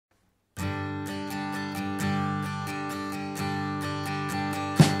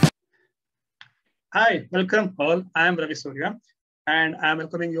Hi, welcome all. I am Ravi Surya, and I am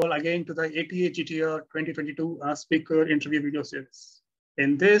welcoming you all again to the ATA GTR 2022 speaker interview video series.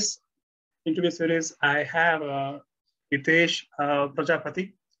 In this interview series, I have Hitesh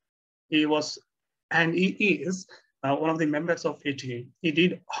Prajapati. He was and he is one of the members of ATA. He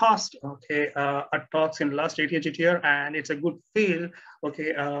did host a talks in last ATA GTR, and it's a good feel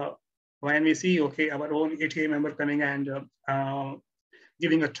when we see our own ATA member coming and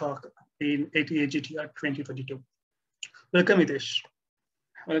giving a talk in ATA GTR 2022. Welcome, Hitesh.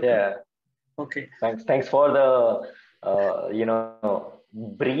 Welcome. Yeah, Okay. thanks for the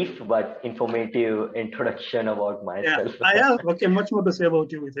brief but informative introduction about Yeah, myself. I have much more to say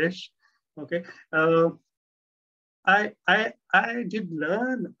about you, Hitesh. Okay. Uh, I did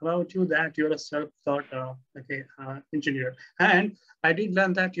learn about you that you're a self-taught engineer, and I did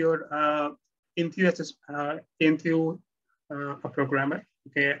learn that you're a programmer.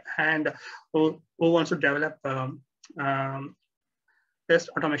 Okay, and who wants to develop test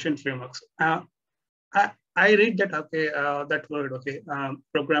automation frameworks. I read that that word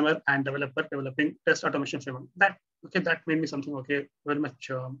programmer and developer developing test automation framework. That made me something very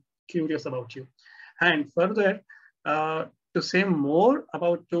much curious about you. And further, to say more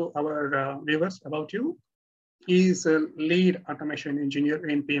about to our viewers about you, he is a lead automation engineer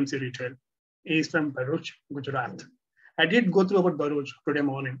in PMC Retail. He is from Bharuch, Gujarat. I did go through about Bharuch today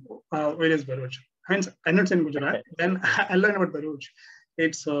morning. Where is Bharuch? Hence, I'm not in Gujarat. Then I learned about Bharuch.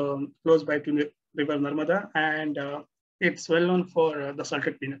 It's close by to River Narmada, and it's well known for the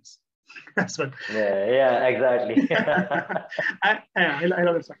salted peanuts. That's what. Yeah, exactly. I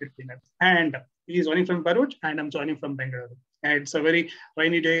love the salted peanuts. And he's joining from Bharuch, and I'm joining from Bengaluru. And it's a very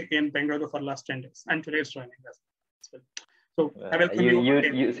rainy day in Bengaluru for last 10 days, and today is joining us as well. So I welcome you.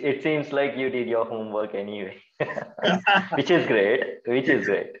 It seems like you did your homework anyway, which is great.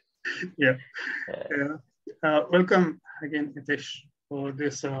 Yeah. Welcome again, Hitesh, for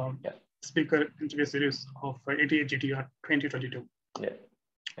this speaker interview series of ATA GTR 2022. Yeah.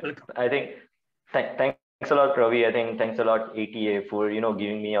 Welcome. I think thanks a lot, Ravi. I think thanks a lot ATA for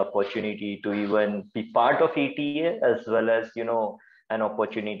giving me opportunity to even be part of ATA, as well as an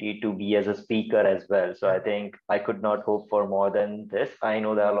opportunity to be as a speaker as well. So I think I could not hope for more than this. I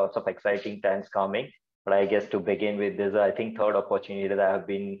know there are lots of exciting times coming, but I guess to begin with, this I think third opportunity that I have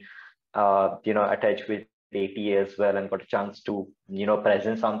been attached with ATA as well, and got a chance to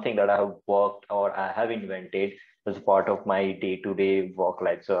present something that I have worked or I have invented as part of my day-to-day work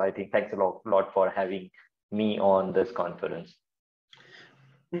life. So I think thanks a lot for having me on this conference.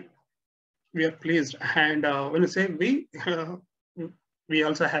 We are pleased, and when you say we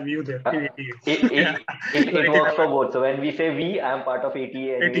also have you there in ATA. It works for both. So when we say we, I'm part of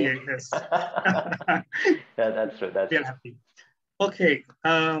ATA anyway. ATA, yes. That's true. We are happy. Okay.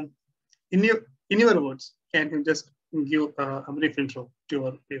 In your words, can you just give a brief intro to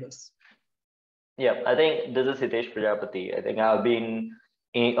our viewers? Yeah, I think this is Hitesh Prajapati. I think I've been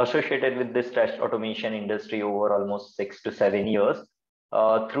associated with this test automation industry over almost 6 to 7 years.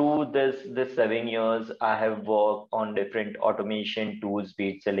 Through this 7 years, I have worked on different automation tools, be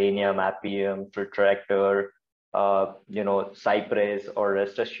it Selenium, Appium, Protractor, Cypress or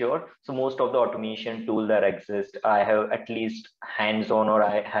Rest Assure. So most of the automation tool that exist, I have at least hands-on or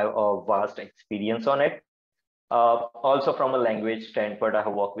I have a vast experience on it. Also from a language standpoint, I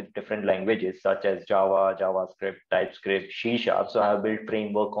have worked with different languages such as Java, JavaScript, TypeScript, C#. So I have built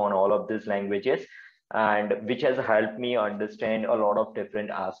framework on all of these languages, and which has helped me understand a lot of different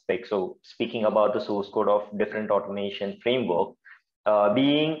aspects. So speaking about the source code of different automation framework,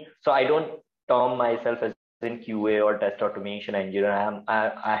 so I don't term myself as in QA or test automation engineer.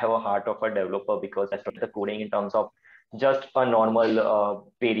 I have a heart of a developer, because I started the coding in terms of just a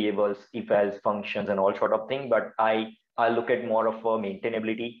normal variables, if else functions and all sort of thing. But I look at more of a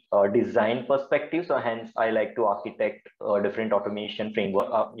maintainability design perspective. So hence I like to architect different automation framework.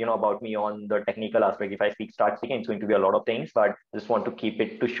 About me on the technical aspect, if I start speaking, it's going to be a lot of things, but just want to keep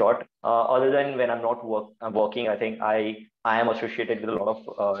it too short. Other than when I'm not working, I think I am associated with a lot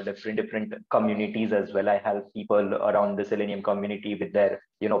of different communities as well. I help people around the Selenium community with their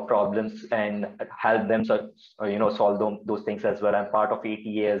problems and help them solve those things as well. I'm part of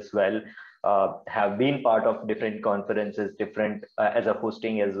ATA as well. Have been part of different conferences, different as a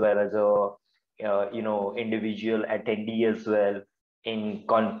hosting as well as a individual attendee as well in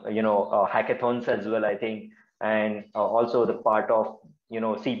hackathons as well, I think, and also the part of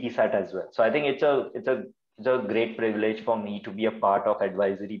CPSAT as well. So I think it's a great privilege for me to be a part of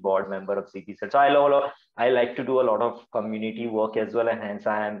advisory board member of CPSAT. So I like to do a lot of community work as well, and hence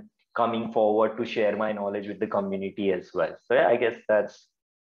I am coming forward to share my knowledge with the community as well. So yeah, I guess that's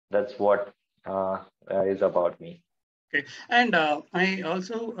what is about me. Okay. And I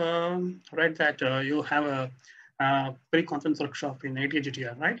also read that you have a, pre-conference workshop in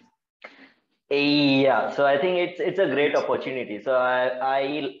ATGTR, right? Yeah, so I think it's a great opportunity. So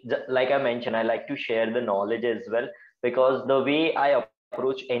like I mentioned, I like to share the knowledge as well, because the way I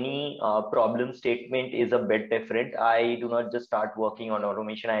approach any problem statement is a bit different. I do not just start working on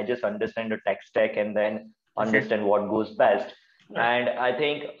automation. I just understand the tech stack and then Okay. understand what goes best. Right. And I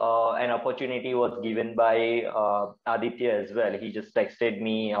think an opportunity was given by Aditya as well. He just texted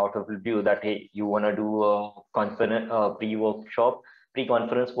me out of the blue that, hey, you want to do a conference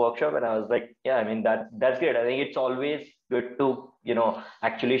pre-conference workshop, and I was like, yeah, I mean that's great. I think it's always good to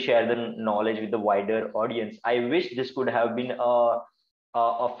actually share the knowledge with the wider audience. I wish this could have been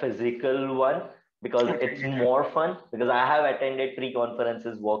a physical one, because Okay. it's Yeah. more fun, because I have attended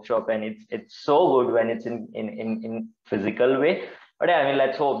pre-conferences workshop, and it's so good when it's in physical way. But yeah, I mean,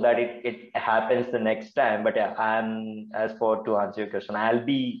 let's hope that it happens the next time. But yeah, I'm as for to answer your question, I'll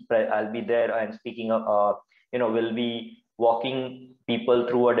be there and speaking of we'll be walking people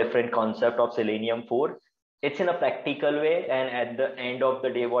through a different concept of Selenium 4. It's in a practical way, and at the end of the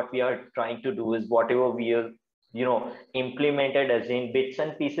day, what we are trying to do is whatever we have implemented as in bits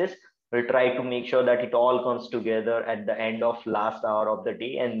and pieces, we'll try to make sure that it all comes together at the end of last hour of the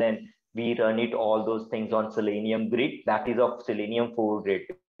day, and then we run it all those things on Selenium grid, that is of Selenium 4 grid,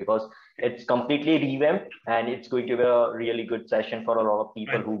 because it's completely revamped, and it's going to be a really good session for a lot of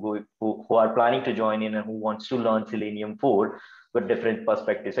people Right. who are planning to join in and who wants to learn Selenium 4 with different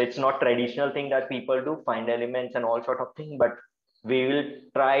perspectives. So it's not traditional thing that people do, find elements and all sort of thing, but we will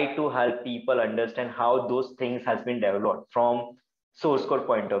try to help people understand how those things has been developed from source code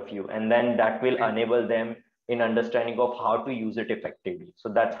point of view, and then that will Okay. enable them in understanding of how to use it effectively. So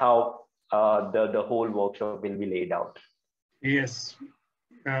that's how the whole workshop will be laid out. Yes.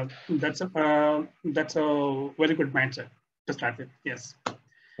 That's a very good mindset to start with. Yes. Okay.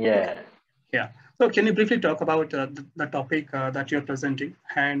 Yeah. Yeah. So can you briefly talk about the topic that you're presenting,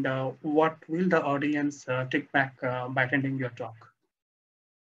 and what will the audience take back by attending your talk?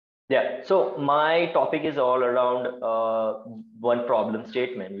 Yeah, so my topic is all around one problem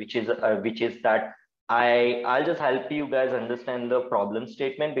statement, which is that I'll just help you guys understand the problem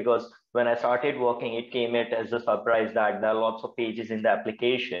statement, because when I started working, it came it as a surprise that there are lots of pages in the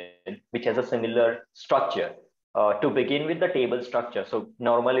application which has a similar structure. To begin with the table structure, so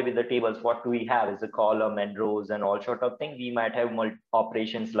normally with the tables, what do we have is a column and rows and all sort of thing. We might have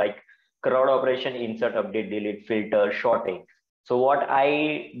operations like crowd operation, insert, update, delete, filter, sorting. So what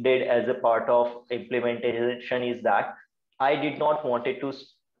I did as a part of implementation is that I did not want it to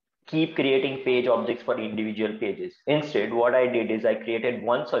keep creating page objects for individual pages. Instead, what I did is I created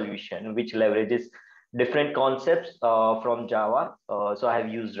one solution which leverages different concepts from Java. So I have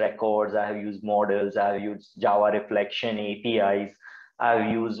used records, I have used models, I have used Java reflection APIs, I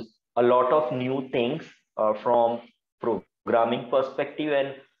have used a lot of new things from programming perspective,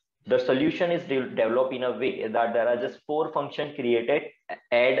 and the solution is developed in a way that there are just four functions created: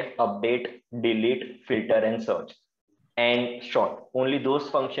 add, update, delete, filter, and search. And short, only those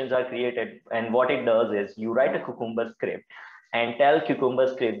functions are created. And what it does is you write a Cucumber script and tell Cucumber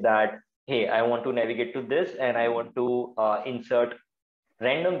script that, hey, I want to navigate to this, and I want to insert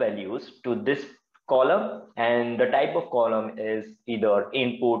random values to this column, and the type of column is either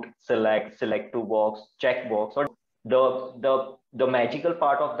input, select to box, checkbox, or the magical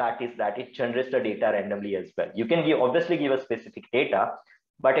part of that is that it generates the data randomly as well. You can obviously give a specific data,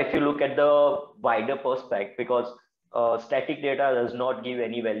 but if you look at the wider perspective, because static data does not give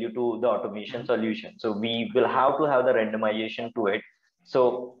any value to the automation solution, so we will have to have the randomization to it.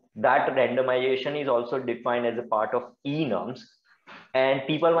 So that randomization is also defined as a part of enums, and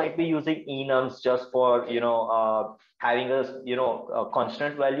people might be using enums just for having a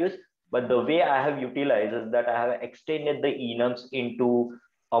constant values. But the way I have utilized is that I have extended the enums into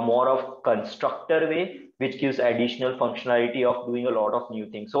a more of constructor way, which gives additional functionality of doing a lot of new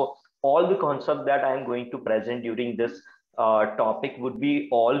things. So all the concept that I'm going to present during this topic would be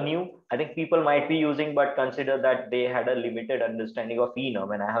all new. I think people might be using, but consider that they had a limited understanding of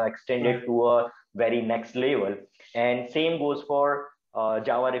enum, and I have extended Right. to a very next level. And same goes for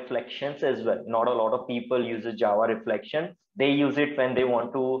Java reflections as well. Not a lot of people use a Java reflection. They use it when they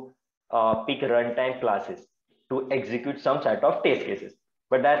want to pick runtime classes to execute some set of test cases.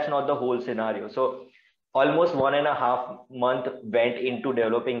 But that's not the whole scenario. So almost 1.5 months went into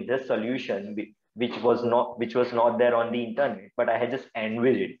developing this solution, which was not there on the internet, but I had just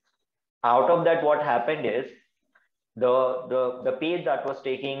envisioned. Out of that, what happened is the page that was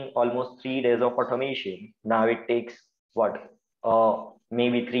taking almost 3 days of automation, now it takes what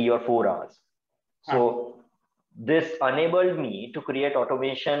maybe 3 or 4 hours. So this enabled me to create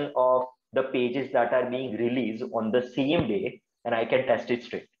automation of the pages that are being released on the same day, and I can test it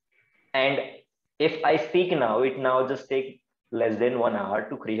straight. And if I speak now, it now just takes less than 1 hour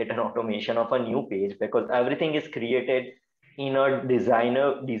to create an automation of a new page, because everything is created in a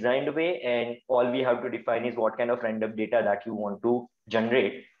designed way, and all we have to define is what kind of random data that you want to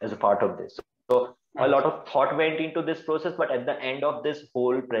generate as a part of this. So a lot of thought went into this process, but at the end of this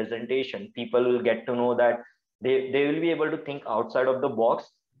whole presentation, people will get to know that they will be able to think outside of the box,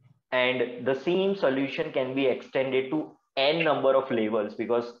 and the same solution can be extended to n number of levels,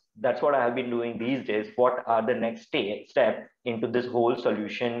 because that's what I have been doing these days. What are the next step into this whole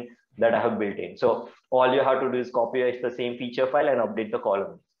solution that I have built in? So all you have to do is copy the same feature file and update the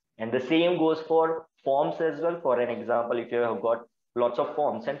columns. And the same goes for forms as well. For an example, if you have got lots of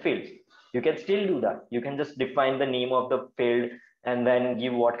forms and fields, you can still do that. You can just define the name of the field and then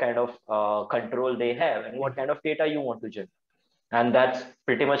give what kind of control they have and what kind of data you want to generate. And that's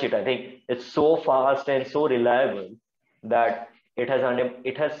pretty much it. I think it's so fast and so reliable that it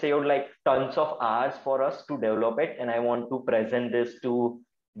has saved like tons of hours for us to develop it. And I want to present this to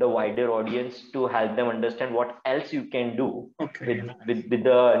the wider audience to help them understand what else you can do with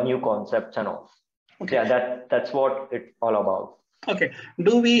the new concepts and all. Okay. Yeah, that's what it's all about. Okay.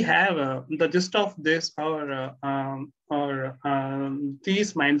 Do we have the gist of this, or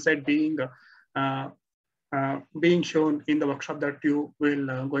these mindset being shown in the workshop that you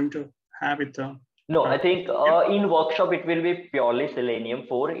will going to have it? No, I think in workshop it will be purely Selenium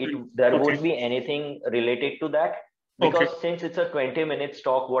 4. There won't be anything related to that, because since it's a 20-minute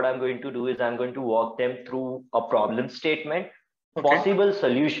talk, what I'm going to do is I'm going to walk them through a problem statement, possible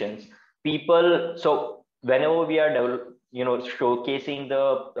solutions. So whenever we are showcasing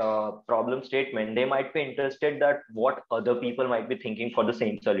the problem statement, they might be interested that what other people might be thinking for the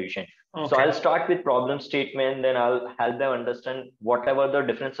same solution. So I'll start with problem statement, then I'll help them understand whatever the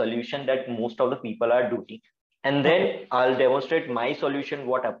different solution that most of the people are doing. And then I'll demonstrate my solution,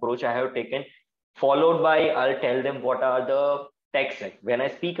 what approach I have taken, followed by I'll tell them what are the tech stack. When I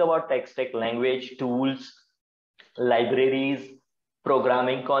speak about tech stack, language, tools, libraries,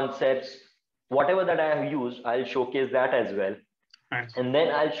 programming concepts, whatever that I have used, I'll showcase that as well. And then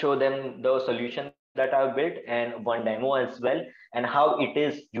I'll show them the solution that I've built and one demo as well, and how it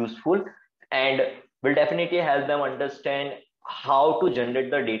is useful, and will definitely help them understand how to generate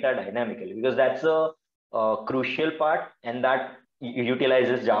the data dynamically, because that's a crucial part, and that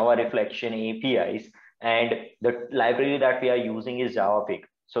utilizes Java reflection APIs, and the library that we are using is JavaFake.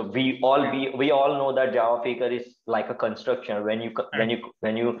 So we all know that JavaFaker is like a construction. When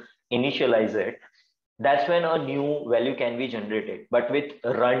you initialize it, that's when a new value can be generated. But with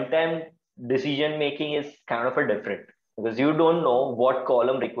runtime, decision making is kind of a different, because you don't know what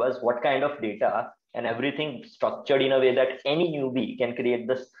column requires what kind of data, and everything structured in a way that any newbie can create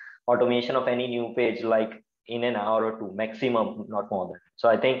this automation of any new page like in an hour or two maximum, not more than. So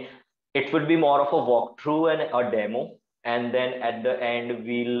I think it would be more of a walkthrough and a demo, and then at the end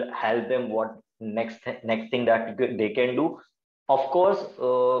we'll help them what next thing that they can do. Of course,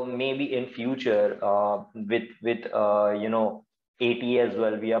 maybe in future with AT as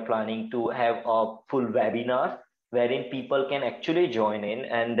well, we are planning to have a full webinar wherein people can actually join in,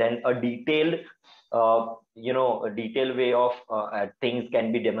 and then a detailed way of things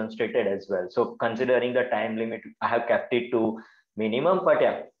can be demonstrated as well. So considering the time limit, I have kept it to minimum, but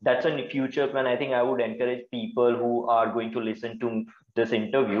yeah, that's a future plan. I think I would encourage people who are going to listen to this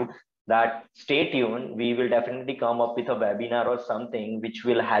interview that stay tuned. We will definitely come up with a webinar or something which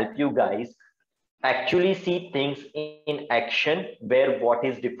will help you guys actually see things in action, where what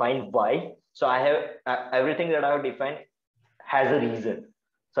is defined why. So I have everything that I have defined has a reason.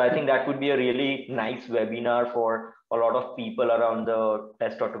 So I think that would be a really nice webinar for a lot of people around the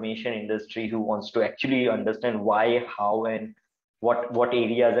test automation industry who wants to actually understand why, how, and what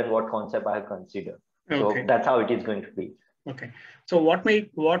areas and what concept I have considered. So that's how it is going to be. Okay. So what made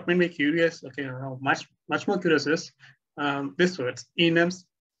me curious? Okay, much more curious is these words: enums,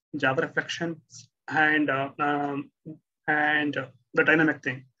 Java reflections, and the dynamic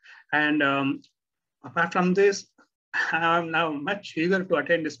thing. And apart from this, I'm now much eager to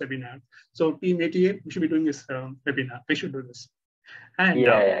attend this webinar. So Team ATA, we should be doing this webinar. We should do this. And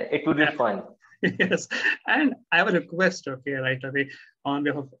it would be fun. Yes. And I have a request, right away on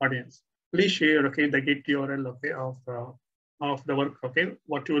behalf of the audience. Please share, the Git URL, of the work,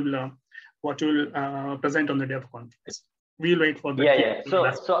 what you will present on the day of conference. We'll wait for the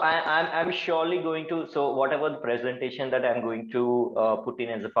So I'm surely going to, so whatever the presentation that I'm going to put in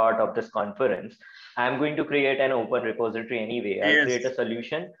as a part of this conference, I'm going to create an open repository anyway. I'll create a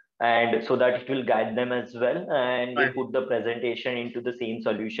solution. and so that it will guide them as well. And we Right. put the presentation into the same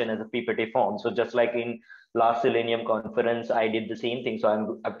solution as a PPT form. So just like in last Selenium conference, I did the same thing.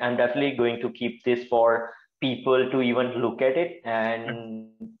 So I'm definitely going to keep this for people to even look at it and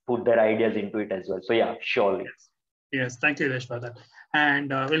put their ideas into it as well. So yeah, surely. Yes. Yes. Thank you, Hitesh, for that.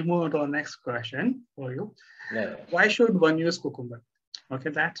 And we'll move on to our next question for you. Yeah. Why should one use Cucumber? Okay,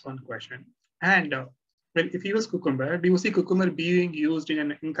 that's one question. And well, if you use Cucumber, do you see Cucumber being used in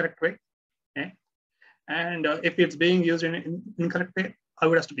an incorrect way? Okay. And if it's being used in an incorrect way,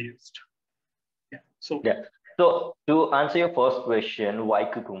 how it has to be used? Yeah. So Yeah. So to answer your first question, why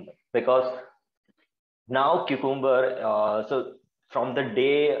Cucumber? Because now Cucumber, so from the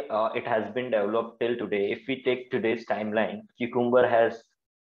day it has been developed till today, if we take today's timeline, Cucumber has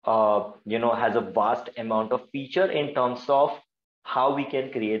has a vast amount of feature in terms of how we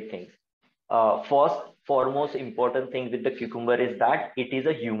can create things. First, foremost important thing with the Cucumber is that it is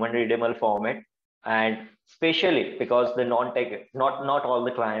a human readable format, and especially because the non-tech, not all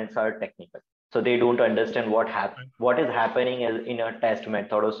the clients are technical, so they don't understand what is happening in a test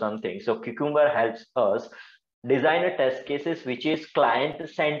method or something. So Cucumber helps us design a test cases which is client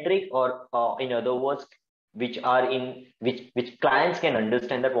centric, or in other words, which are in which clients can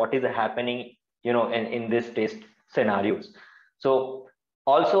understand that what is happening, in this test scenarios. So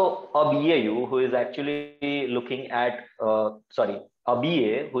also a BAU who is actually looking at a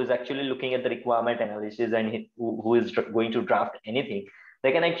BA who is actually looking at the requirement analysis, and who is going to draft anything,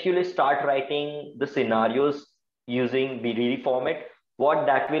 they can actually start writing the scenarios using BDD format. What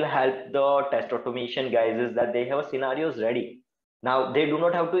that will help the test automation guys is that they have scenarios ready. Now they do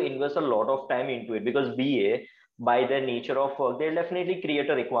not have to invest a lot of time into it, because BA, by their nature of work, they'll definitely create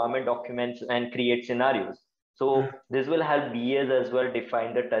a requirement documents and create scenarios. So this will help BAs as well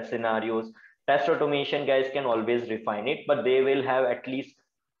define the test scenarios. Test automation guys can always refine it, but they will have at least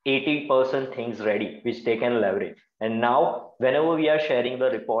 80% things ready, which they can leverage. And now, whenever we are sharing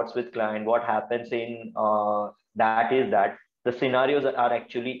the reports with client, what happens in that is that the scenarios are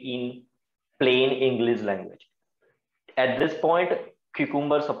actually in plain English language. At this point,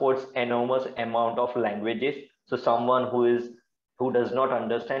 Cucumber supports enormous amount of languages. So someone who does not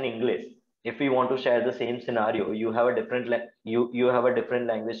understand English, if we want to share the same scenario, you have a you have a different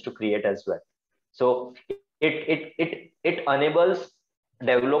language to create as well. So it enables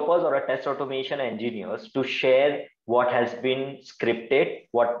developers or a test automation engineers to share what has been scripted,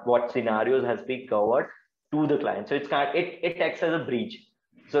 what scenarios has been covered to the client. So it acts as a bridge.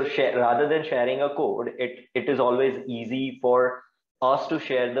 So rather than sharing a code, it is always easy for us to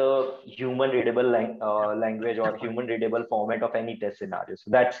share the human readable language or human readable format of any test scenario.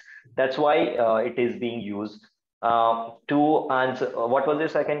 So that's why it is being used. To answer, what was the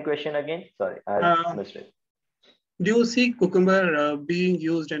second question again? Sorry, I missed it. Do you see Cucumber being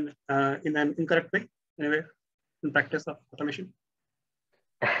used in an incorrect way, anyway, in practice of automation?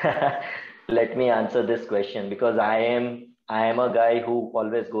 Let me answer this question, because I am a guy who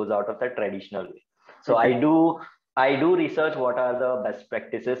always goes out of the traditional way. So Okay. I do research what are the best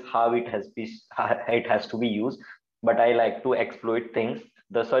practices, how it has to be used, but I like to exploit things.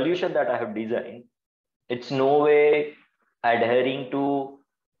 The solution that I have designed, it's no way adhering to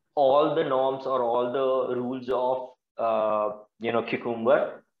all the norms or all the rules of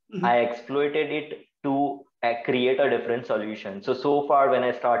Cucumber. Mm-hmm. I exploited it to create a different solution. So far when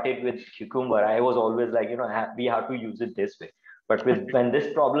I started with Cucumber, I was always like, we have to use it this way. But when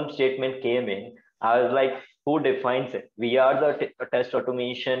this problem statement came in, I was like, who defines it? We are the test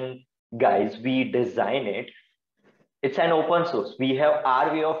automation guys. We design it. It's an open source. We have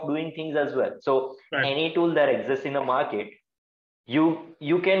our way of doing things as well. So any tool that exists in the market,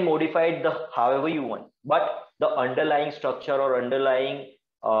 you can modify it however you want, but the underlying structure or underlying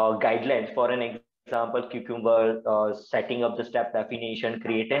guidelines, for an example, Cucumber, setting up the step definition,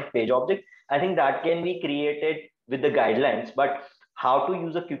 create a page object, I think that can be created with the guidelines. But how to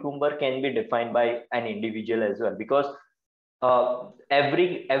use a Cucumber can be defined by an individual as well, because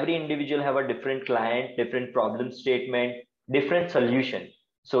every individual have a different client, different problem statement, different solution.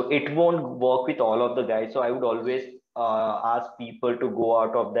 So it won't work with all of the guys. So I would always ask people to go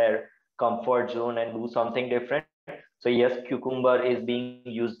out of their comfort zone and do something different. So yes, Cucumber is being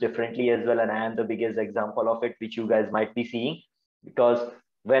used differently as well, and I am the biggest example of it, which you guys might be seeing. Because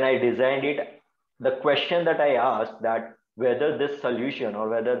when I designed it, the question that I asked, that whether this solution or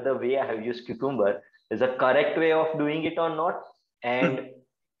whether the way I have used Cucumber is a correct way of doing it or not, and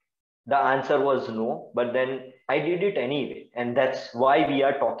the answer was no. But then I did it anyway, and that's why we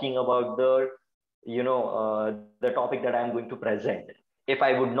are talking about the topic that I'm going to present. If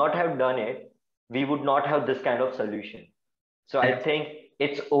I would not have done it, we would not have this kind of solution. So I think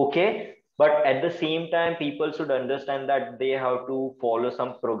it's okay. But at the same time, people should understand that they have to follow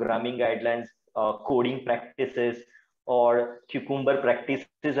some programming guidelines, coding practices, or cucumber practices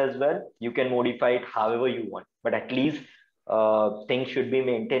as well. You can modify it however you want, but at least things should be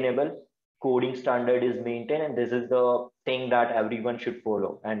maintainable. Coding standard is maintained, and this is the thing that everyone should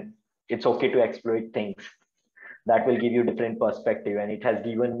follow. And it's okay to exploit things. That will give you different perspective, and it has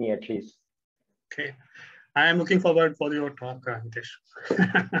given me at least. Okay. I am looking forward for your talk, Hitesh.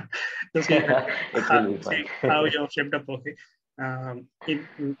 To see, It will be fun. see how you have shaped up, okay,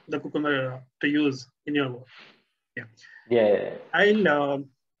 in the cucumber to use in your work. Yeah. Yeah. I'll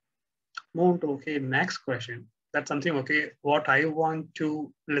move to, okay, next question. That's something, okay, what I want to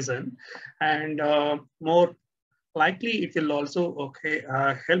listen, and more likely it will also, okay,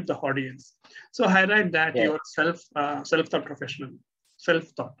 help the audience. So highlight that Yeah. your self-taught professional,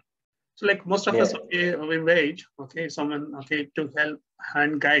 self-taught. So like most of us, Yeah. okay, we wait, okay, someone, okay, to help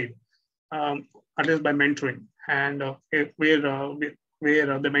and guide, at least by mentoring, and where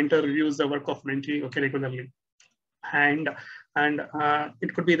the mentor reviews the work of mentee, okay, regularly, and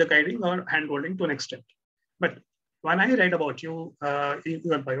it could be the guiding or hand holding to an extent. But when I read about you in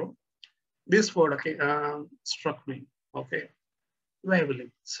your bio, this word, okay, struck me, okay, heavily,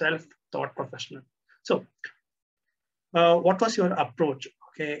 self-taught professional. So what was your approach,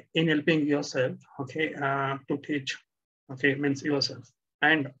 okay, in helping yourself, okay, to teach, okay, means yourself,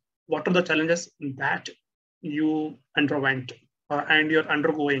 and what are the challenges that you underwent and you're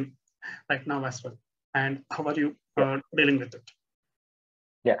undergoing right now as well, and how are you Yeah. dealing with it?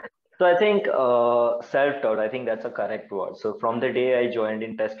 Yeah. So I think self-taught, I think that's a correct word. So from the day I joined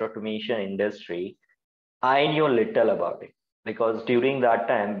in test automation industry, I knew little about it, because during that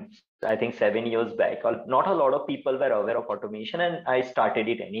time, I think 7 years back, not a lot of people were aware of automation, and I started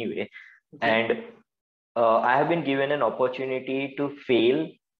it anyway. Okay. And I have been given an opportunity to fail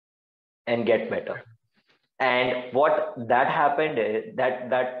and get better. And what that happened is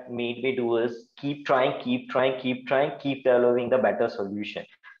that made me do is keep trying, keep developing the better solution.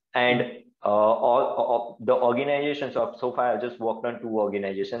 And all the organizations of so far, I've just worked on 2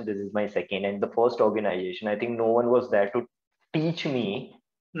 organizations. This is my second, and the first organization, I think no one was there to teach me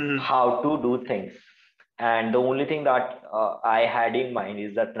how to do things. And the only thing that I had in mind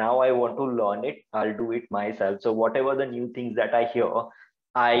is that now I want to learn it. I'll do it myself. So whatever the new things that I hear,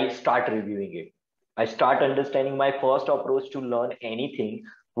 I start reviewing it. I start understanding. My first approach to learn anything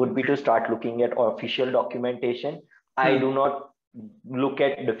would be to start looking at official documentation. I do not look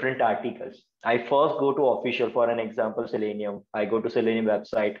at different articles. I first go to official. For an example, Selenium. I go to Selenium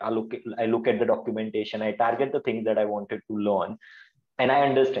website. I look at the documentation. I target the things that I wanted to learn, and I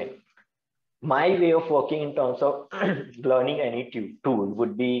understand. My way of working in terms of learning any tool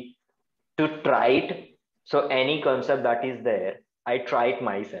would be to try it. So any concept that is there, I try it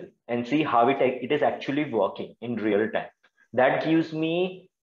myself and see how it is actually working in real time. That gives me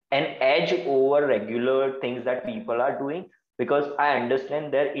an edge over regular things that people are doing, because I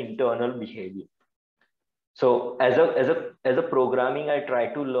understand their internal behavior. So as a programming, I try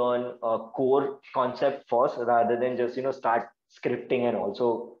to learn a core concept first rather than just start scripting. And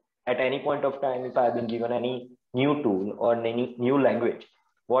also at any point of time, if I've been given any new tool or any new language,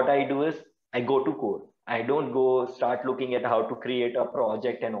 what I do is I go to code. I don't go start looking at how to create a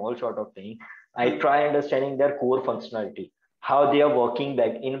project and all sort of thing. I try understanding their core functionality, how they are working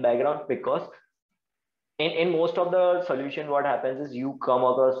back in background, because in most of the solution, what happens is you come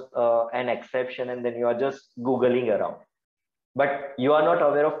across an exception and then you are just Googling around. But you are not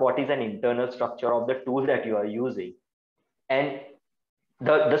aware of what is an internal structure of the tool that you are using. And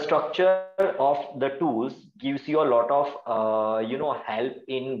the structure of the tools gives you a lot of help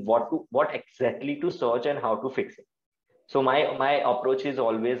in what exactly to search and how to fix it. So my approach is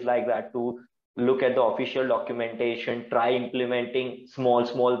always like that, to look at the official documentation, try implementing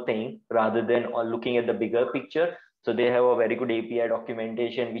small thing rather than looking at the bigger picture. So they have a very good API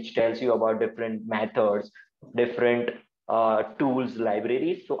documentation which tells you about different methods, different tools,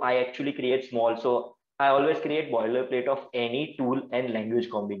 libraries. So I actually create small. So I always create boilerplate of any tool and language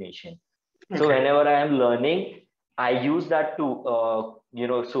combination. So Okay. whenever I am learning, I use that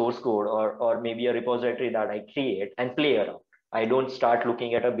to source code or maybe a repository that I create and play around. I don't start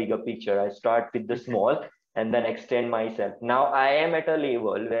looking at a bigger picture. I start with the small and then extend myself. Now I am at a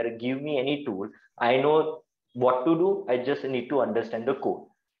level where give me any tool, I know what to do. I just need to understand the code.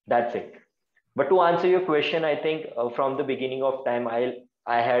 That's it. But to answer your question, I think from the beginning of time,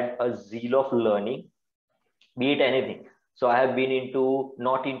 I had a zeal of learning, be it anything. So I have been into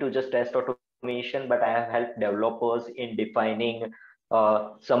not into just test automation, but I have helped developers in defining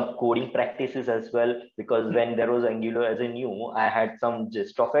some coding practices as well, because when there was Angular as a new, I had some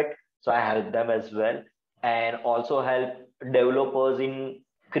gist of it. So I helped them as well, and also help developers in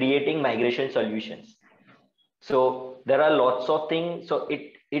creating migration solutions. So there are lots of things. So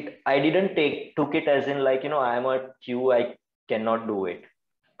it I didn't took it as in like, I'm a Q, I cannot do it.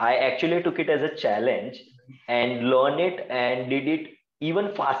 I actually took it as a challenge and learned it and did it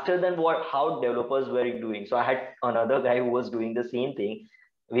even faster than what how developers were doing. So I had another guy who was doing the same thing.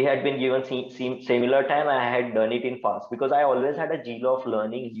 We had been given similar time. I had done it in fast because I always had a zeal of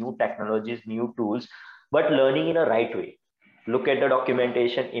learning new technologies, new tools, but learning in a right way. Look at the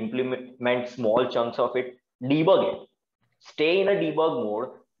documentation, implement small chunks of it, debug it, stay in a debug mode,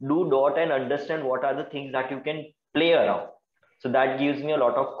 do dot and understand what are the things that you can play around. So that gives me a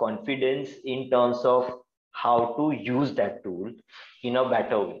lot of confidence in terms of how to use that tool in a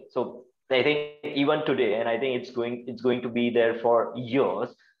better way. So I think even today, and I think it's going to be there for years,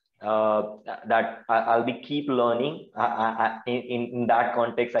 uh, that I'll be keep learning. In that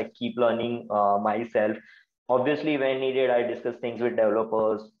context, I keep learning myself. Obviously, when needed, I discuss things with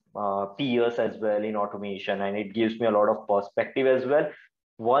developers, peers as well in automation, and it gives me a lot of perspective as well.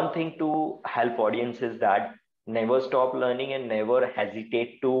 One thing to help audience is that never stop learning and never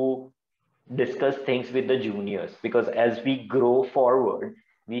hesitate to discuss things with the juniors, because as we grow forward,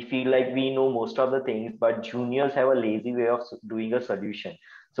 we feel like we know most of the things, but juniors have a lazy way of doing a solution.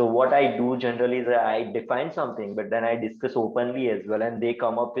 So what I do generally is that I define something, but then I discuss openly as well, and they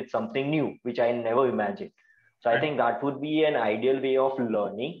come up with something new which I never imagined. So I Right. think that would be an ideal way of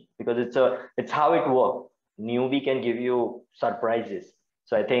learning, because it's how it works. Newbie can give you surprises.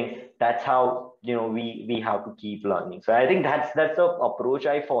 So I think that's how we have to keep learning. So I think that's the approach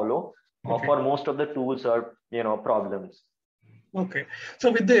I follow Okay. for most of the tools or problems. Okay.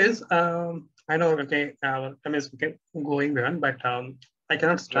 So with this, I know, okay, time is okay, going beyond, but I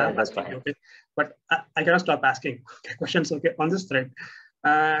cannot Yeah, stop that's asking you, fine. okay, but I cannot stop asking questions, okay, on this thread.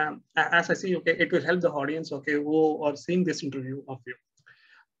 As I see, okay, it will help the audience, okay, who are seeing this interview of you.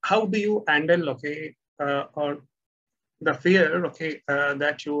 How do you handle, okay, or the fear, okay,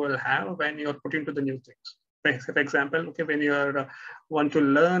 that you will have when you're put into the new things? For example, okay, when you are want to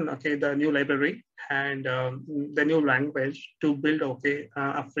learn, okay, the new library and the new language to build, okay,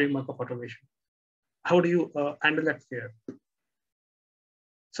 a framework of automation. How do you handle that fear? I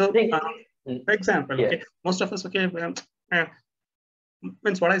So, think, for example, yeah, okay, most of us, okay, uh,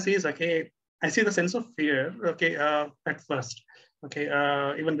 means what I see is, okay, I see the sense of fear, okay, at first, okay,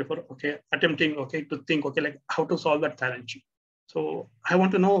 even before, okay, attempting, okay, to think, okay, like how to solve that challenge. So I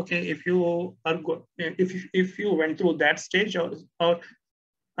want to know, okay, if you are good, if you went through that stage, or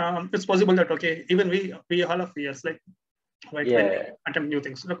it's possible that, okay, even we all have fears, like right when we yeah. attempt new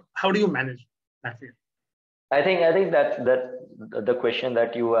things. Look, how do you manage that fear? I think that the question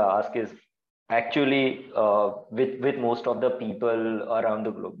that you ask is actually with most of the people around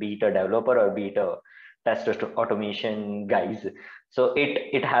the globe, be it a developer or be it a test automation guys. So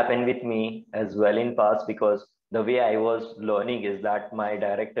it happened with me as well in past, because the way I was learning is that my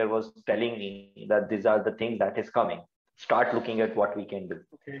director was telling me that these are the things that is coming. Start looking at what we can do.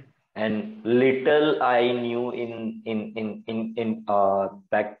 Okay. And little I knew in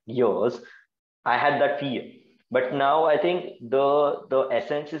back years, I had that fear. But now I think the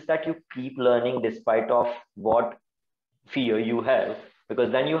essence is that you keep learning despite of what fear you have,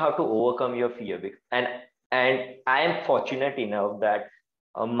 because then you have to overcome your fear. And I am fortunate enough that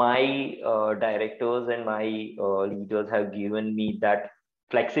my directors and my leaders have given me that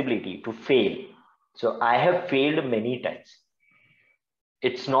flexibility to fail. So I have failed many times.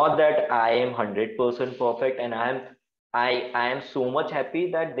 It's not that I am 100% perfect, and I am so much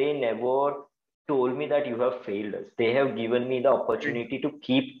happy that they never told me that you have failed us. They have given me the Okay. opportunity to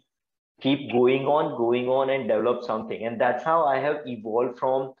keep going on and develop something, and that's how I have evolved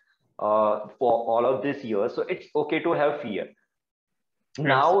from for all of this year. So it's okay to have fear. Yes.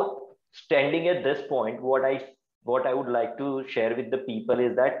 Now, standing at this point, what I would like to share with the people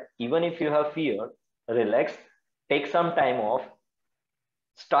is that even if you have fear, relax, take some time off,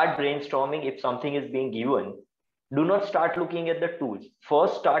 start brainstorming. If something is being given, do not start looking at the tools.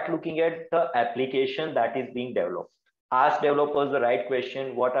 First, start looking at the application that is being developed. Ask developers the right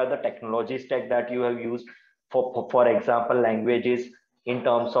question. What are the technology stack that you have used? For example, languages, in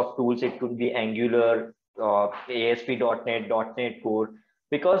terms of tools, it could be Angular, ASP.NET Core,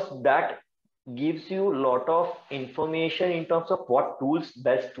 because that gives you a lot of information in terms of what tools,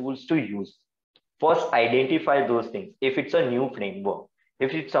 best tools to use. First, identify those things. If it's a new framework,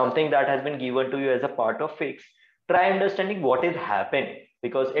 if it's something that has been given to you as a part of fix, try understanding what is happening.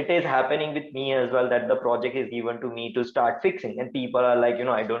 because it is happening with me as well, that the project is given to me to start fixing and people are like,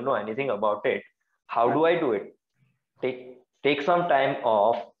 I don't know anything about it. How do I do it? Take some time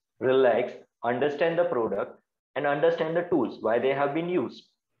off, relax, understand the product and understand the tools, why they have been used,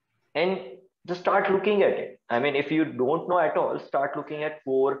 and just start looking at it. I mean, if you don't know at all, start looking at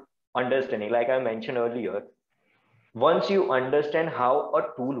core understanding. Like I mentioned earlier, once you understand how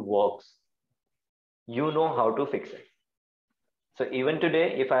a tool works, you know how to fix it. So even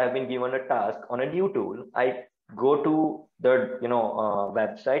today, if I have been given a task on a new tool, I go to the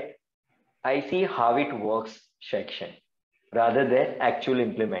website, I see how it works section rather than actual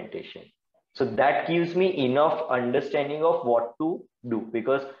implementation. So that gives me enough understanding of what to do,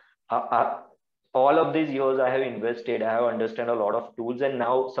 because all of these years I have invested, I have understand a lot of tools, and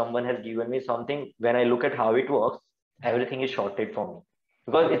now someone has given me something. When I look at how it works, everything is sorted for me,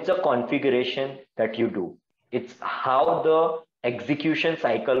 because it's a configuration that you do. It's how the execution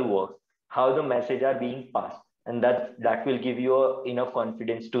cycle works, how the message are being passed, and that will give you enough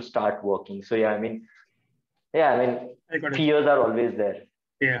confidence to start working. So I mean, fears are always there.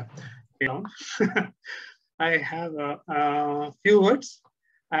 Yeah. I have a few words,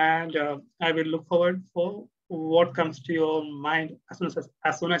 and I will look forward for what comes to your mind as soon as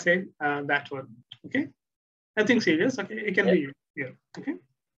I say that word. Okay. Nothing serious. Okay. It can be here. Okay.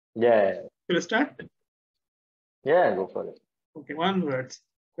 Yeah. Will you start? Yeah, go for it. Okay. One word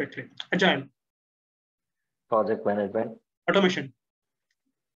quickly. Agile. Project management. Automation.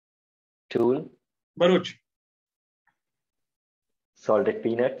 Tool. Baruch. Salted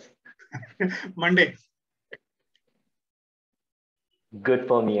peanuts. Monday. Good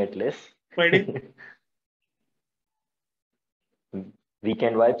for me at least. Friday.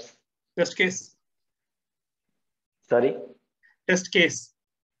 Weekend vibes. Test case. Sorry? Test case.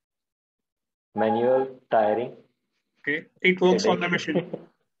 Manual, tiring. Okay. It works on the machine.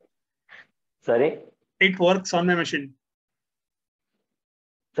 Sorry? It works on the machine.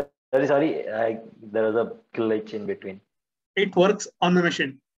 Sorry. There was a glitch in between. It works on the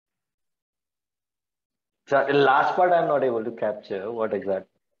machine. So last part I'm not able to capture. What exactly?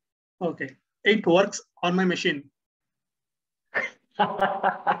 Okay. It works on my machine.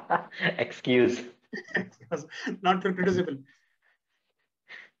 Excuse. Not reproducible.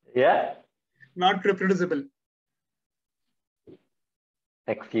 Yeah? Not reproducible.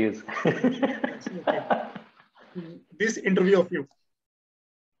 Excuse. Okay. This interview of you.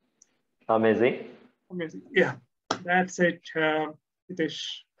 Amazing. Amazing. Yeah, that's it,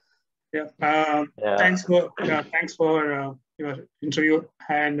 Hitesh. Yeah. Yeah. Thanks for your interview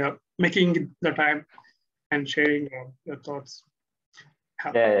and making the time and sharing your thoughts.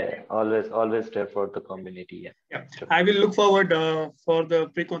 Yeah. Always there for the community. Yeah. I will look forward for the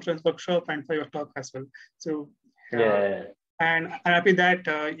pre-conference workshop and for your talk as well. So yeah. And I'm happy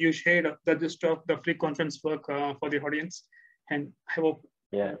that you shared the gist of the pre-conference work for the audience, and I hope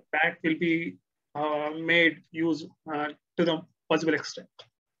that will be made use to the possible extent.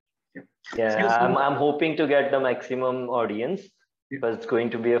 Yeah, I'm hoping to get the maximum audience, but it's going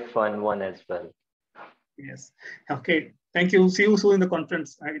to be a fun one as well. Yes. Okay. Thank you. See you soon in the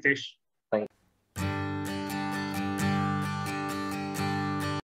conference, Hitesh. Thank you.